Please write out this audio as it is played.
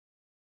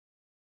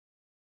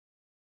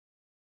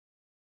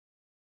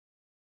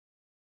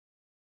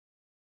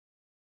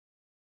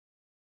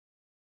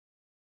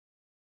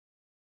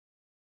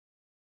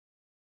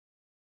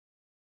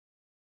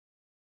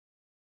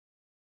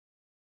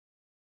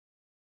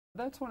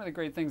That's one of the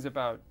great things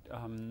about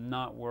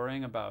not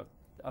worrying about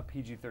a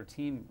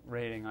PG-13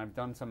 rating. I've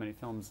done so many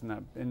films,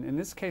 and in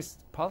this case,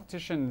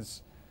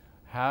 politicians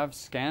have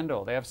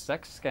scandal. They have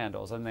sex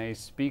scandals, and they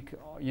speak,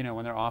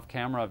 when they're off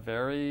camera,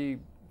 very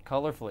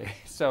colorfully.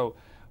 So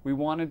we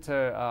wanted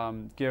to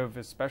give,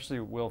 especially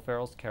Will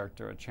Ferrell's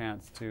character, a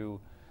chance to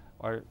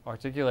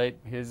articulate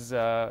his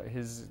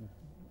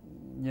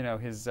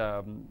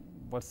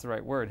what's the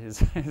right word?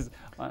 His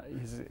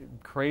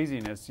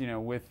craziness,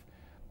 with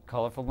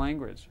colorful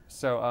language.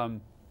 So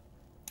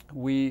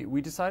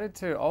we decided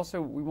to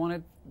also, we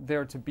wanted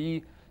there to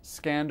be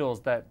scandals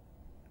that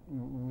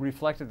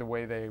reflected the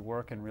way they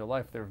work in real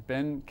life. There have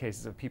been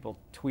cases of people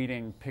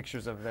tweeting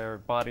pictures of their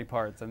body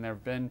parts, and there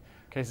have been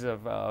cases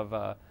of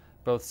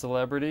both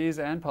celebrities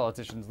and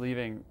politicians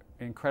leaving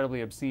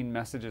incredibly obscene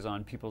messages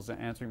on people's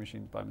answering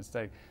machines by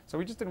mistake. So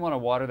we just didn't want to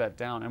water that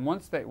down. And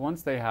once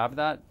they have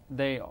that,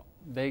 they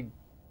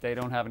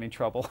don't have any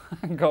trouble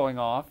going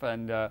off,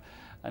 and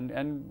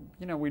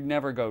we'd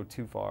never go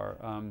too far.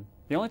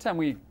 The only time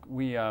we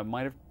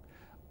might have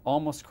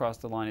almost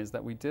crossed the line is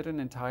that we did an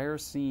entire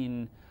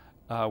scene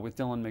with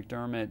Dylan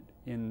McDermott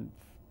in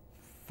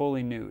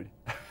fully nude.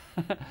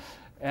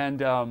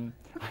 And I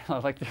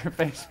like your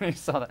face when you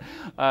saw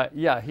that.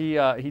 Yeah,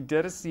 he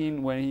did a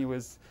scene when he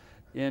was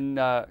in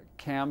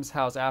Cam's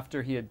house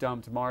after he had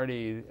dumped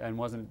Marty and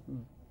wasn't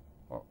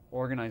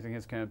organizing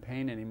his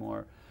campaign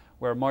anymore,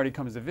 where Marty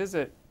comes to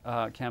visit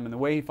Cam, and the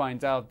way he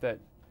finds out that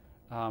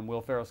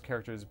Will Ferrell's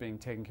character is being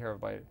taken care of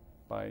by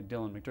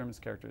Dylan McDermott's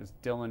character is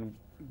Dylan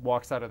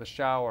walks out of the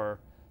shower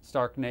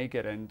stark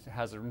naked and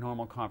has a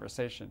normal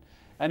conversation.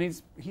 And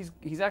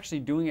he's actually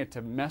doing it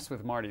to mess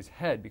with Marty's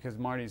head, because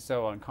Marty's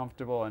so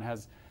uncomfortable and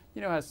has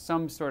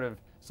some sort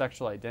of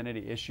sexual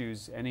identity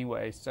issues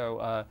anyway.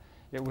 So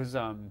it was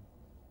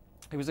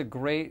a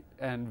great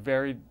and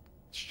very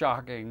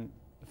shocking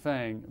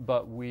thing,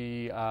 but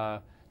we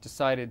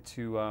decided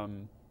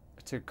to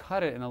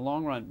cut it in the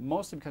long run,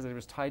 mostly because it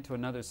was tied to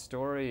another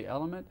story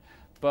element.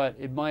 But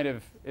it might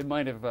have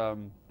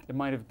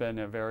been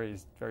a very,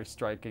 very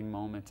striking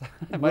moment.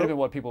 It might have been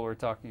what people were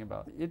talking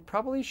about. It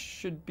probably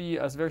should be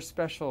a very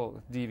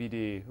special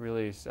DVD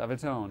release of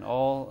its own,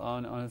 all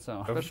on its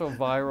own. Special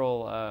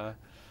viral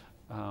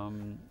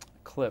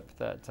clip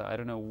that I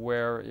don't know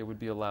where it would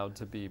be allowed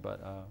to be, but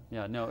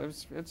yeah, no,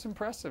 it's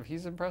impressive.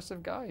 He's an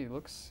impressive guy. He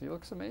looks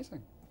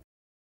amazing.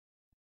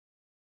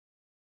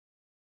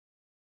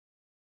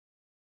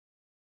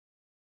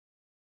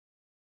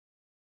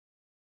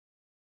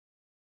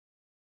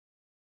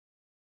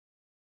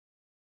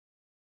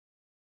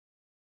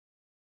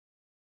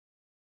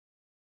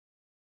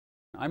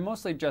 I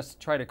mostly just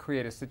try to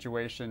create a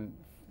situation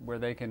where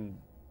they can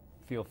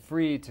feel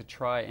free to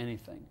try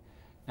anything.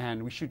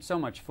 And we shoot so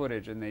much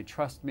footage, and they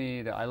trust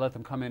me that I let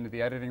them come into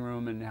the editing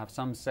room and have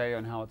some say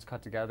on how it's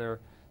cut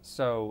together,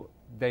 so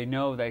they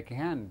know they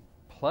can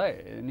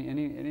play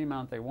any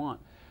amount they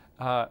want.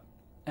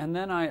 And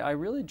then I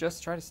really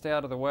just try to stay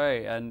out of the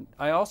way. And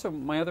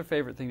my other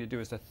favorite thing to do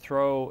is to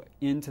throw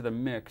into the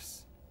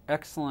mix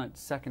excellent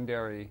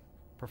secondary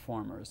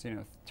performers.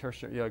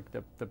 Tertiary,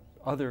 the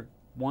other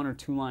one or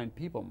two line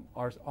people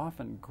are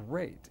often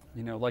great.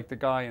 Like the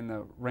guy in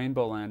the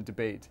Rainbow Land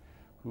debate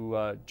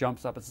who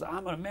jumps up and says,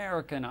 "I'm an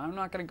American, I'm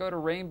not going to go to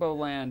Rainbow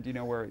Land,"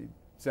 where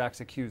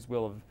Zach's accused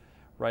Will of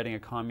writing a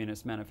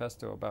communist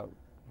manifesto about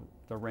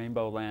the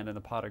Rainbow Land and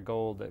the pot of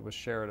gold that was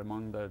shared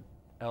among the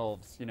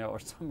elves, or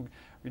some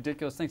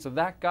ridiculous thing. So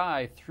that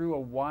guy threw a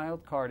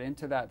wild card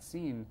into that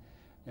scene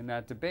in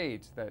that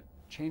debate that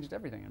changed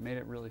everything and made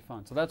it really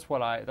fun. So that's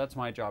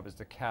my job, is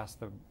to cast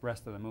the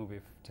rest of the movie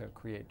to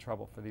create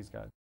trouble for these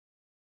guys.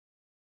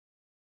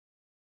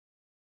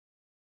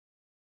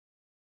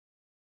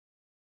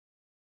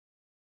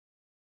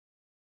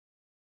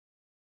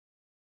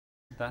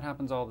 That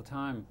happens all the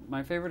time.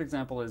 My favorite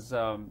example is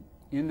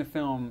in the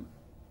film,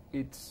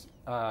 it's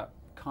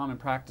common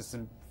practice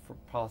for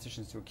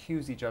politicians to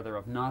accuse each other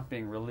of not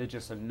being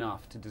religious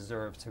enough to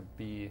deserve to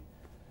be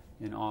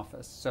in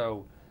office.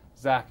 So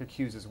Zach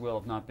accuses Will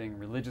of not being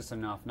religious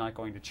enough, not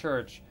going to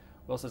church.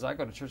 Will says, "I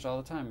go to church all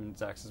the time." And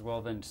Zach says,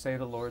 "Well, then say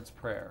the Lord's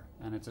Prayer."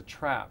 And it's a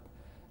trap.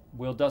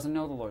 Will doesn't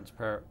know the Lord's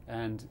Prayer,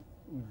 and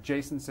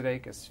Jason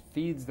Sudeikis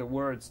feeds the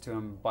words to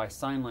him by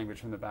sign language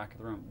from the back of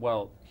the room.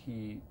 Well,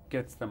 he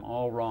gets them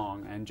all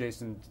wrong, and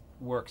Jason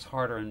works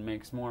harder and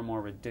makes more and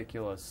more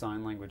ridiculous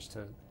sign language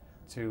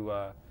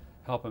to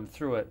help him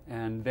through it.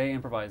 And they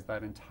improvised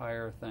that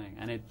entire thing,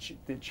 and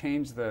it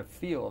changed the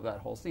feel of that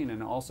whole scene,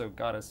 and also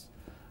got us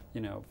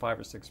 5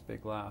 or 6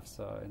 big laughs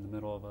in the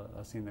middle of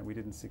a scene that we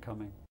didn't see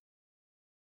coming.